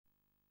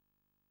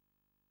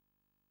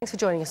Thanks for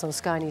joining us on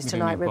Sky News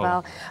tonight, Good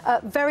Ribal.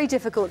 Very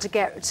difficult to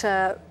get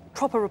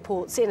proper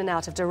reports in and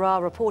out of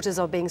Daraa. Reporters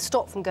are being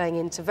stopped from going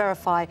in to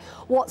verify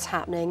what's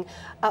happening.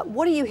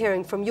 What are you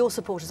hearing from your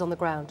supporters on the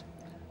ground?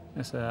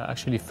 Yes,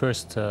 actually,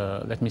 first,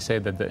 let me say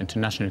that the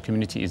international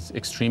community is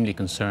extremely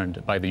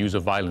concerned by the use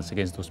of violence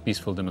against those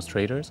peaceful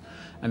demonstrators,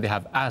 and they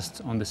have asked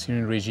on the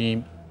Syrian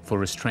regime for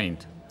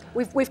restraint.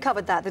 We've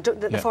covered that.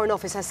 The Foreign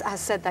Office has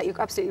said that. You're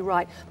absolutely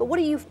right. But what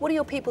are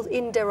your people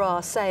in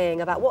Daraa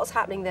saying about what's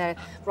happening there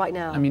right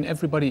now? I mean,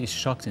 everybody is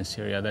shocked in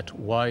Syria that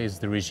why is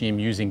the regime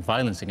using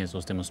violence against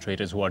those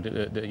demonstrators who are,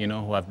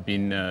 who have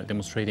been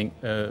demonstrating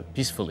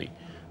peacefully.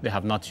 They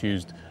have not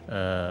used,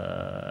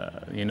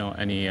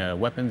 any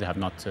weapons. They have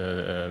not,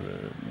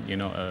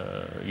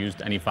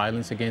 used any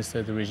violence against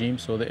the regime.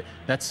 So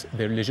that's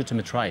their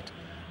legitimate right.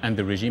 And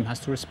the regime has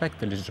to respect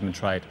the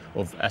legitimate right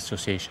of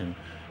association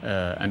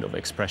and of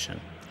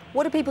expression.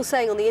 What are people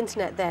saying on the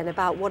internet then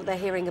about what they're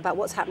hearing about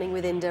what's happening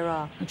within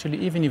Daraa? Actually,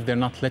 even if they're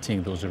not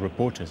letting those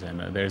reporters in,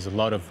 there's a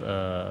lot of,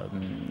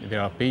 there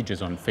are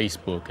pages on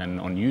Facebook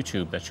and on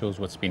YouTube that shows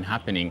what's been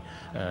happening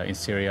in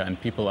Syria, and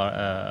people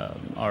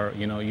are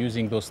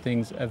using those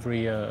things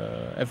every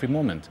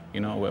moment.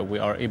 We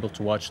are able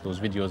to watch those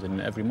videos in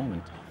every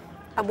moment.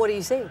 And what do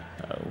you see?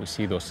 We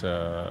see those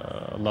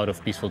a lot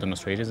of peaceful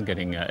demonstrators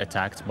getting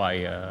attacked by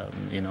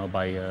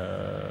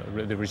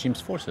the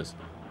regime's forces,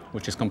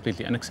 which is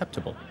completely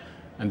unacceptable.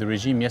 And the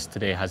regime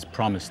yesterday has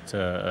promised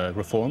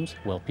reforms.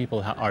 Well,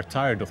 people are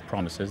tired of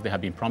promises. They have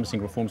been promising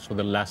reforms for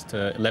the last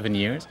 11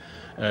 years.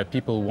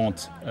 People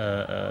want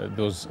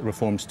those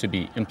reforms to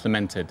be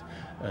implemented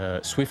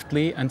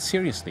swiftly and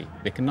seriously.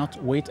 They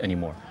cannot wait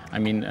anymore. I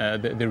mean,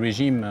 the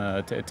regime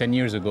 10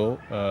 years ago,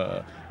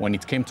 when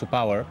it came to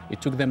power, it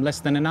took them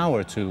less than an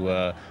hour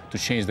to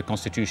change the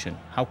constitution.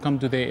 How come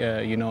do they,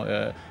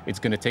 it's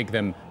going to take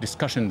them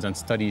discussions and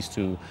studies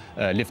to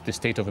lift the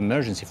state of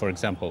emergency, for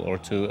example, or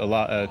to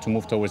allow to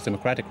move towards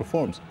democratic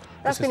reforms?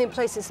 That's been in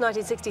place since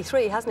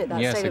 1963, hasn't it,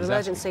 that yes, state of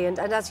emergency? And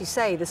as you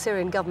say, the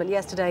Syrian government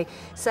yesterday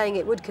saying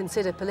it would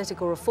consider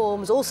political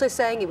reforms, also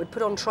saying it would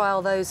put on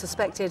trial those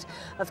suspected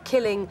of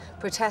killing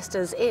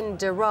protesters in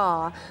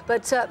Daraa.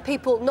 But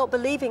people not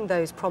believing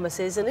those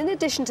promises. And in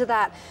addition to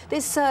that,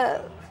 this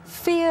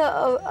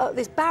fear,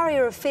 this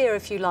barrier of fear,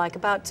 if you like,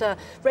 about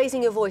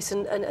raising your voice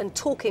and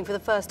talking for the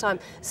first time.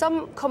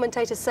 Some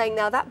commentators saying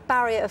now that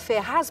barrier of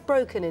fear has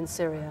broken in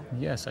Syria.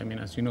 Yes, I mean,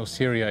 as you know,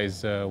 Syria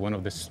is one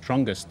of the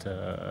strongest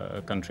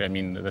country. I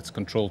mean, that's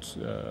controlled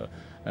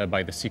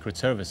by the secret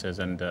services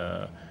and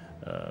the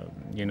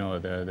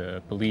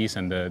police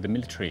and the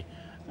military,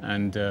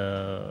 and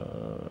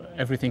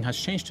everything has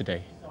changed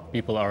today.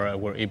 People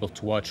were able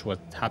to watch what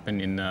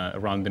happened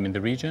around them in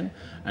the region,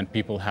 and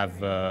people have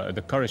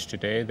the courage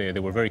today. They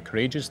were very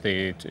courageous.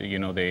 They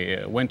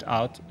went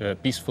out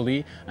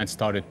peacefully and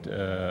started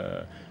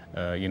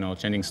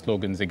chanting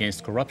slogans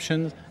against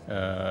corruption,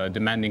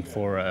 demanding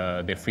for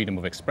their freedom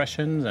of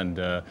expression and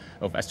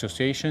of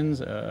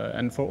associations,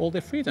 and for all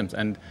their freedoms.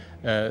 And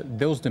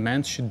those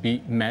demands should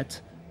be met,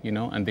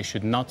 and they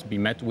should not be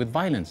met with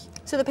violence.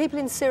 So the people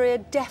in Syria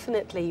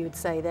definitely, you would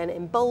say then,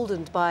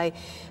 emboldened by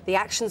the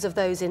actions of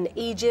those in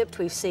Egypt.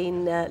 We've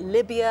seen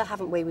Libya,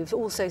 haven't we? We've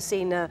also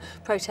seen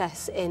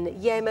protests in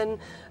Yemen.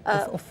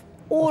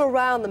 All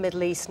around the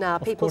Middle East now,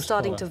 people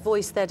starting to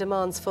voice their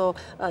demands for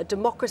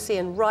democracy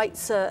and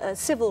rights,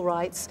 civil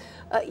rights.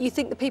 You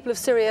think the people of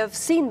Syria have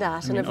seen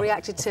that and have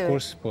reacted to it? Of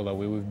course, Paula,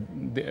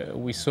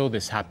 we saw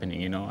this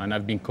happening, and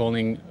I've been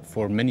calling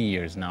for many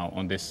years now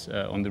on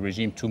the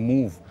regime to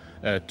move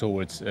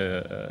towards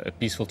a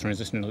peaceful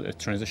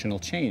transitional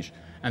change,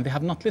 and they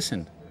have not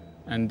listened.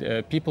 And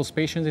people's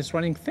patience is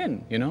running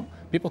thin,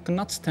 People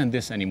cannot stand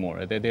this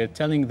anymore. They're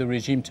telling the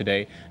regime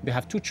today they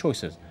have two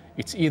choices.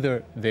 It's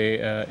either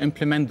they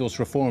implement those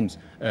reforms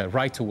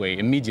right away,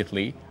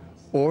 immediately,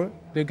 or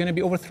they're going to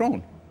be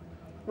overthrown.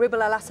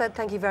 Ribal Al-assad,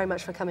 thank you very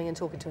much for coming and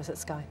talking to us at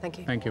Sky. Thank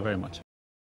you. Thank you very much.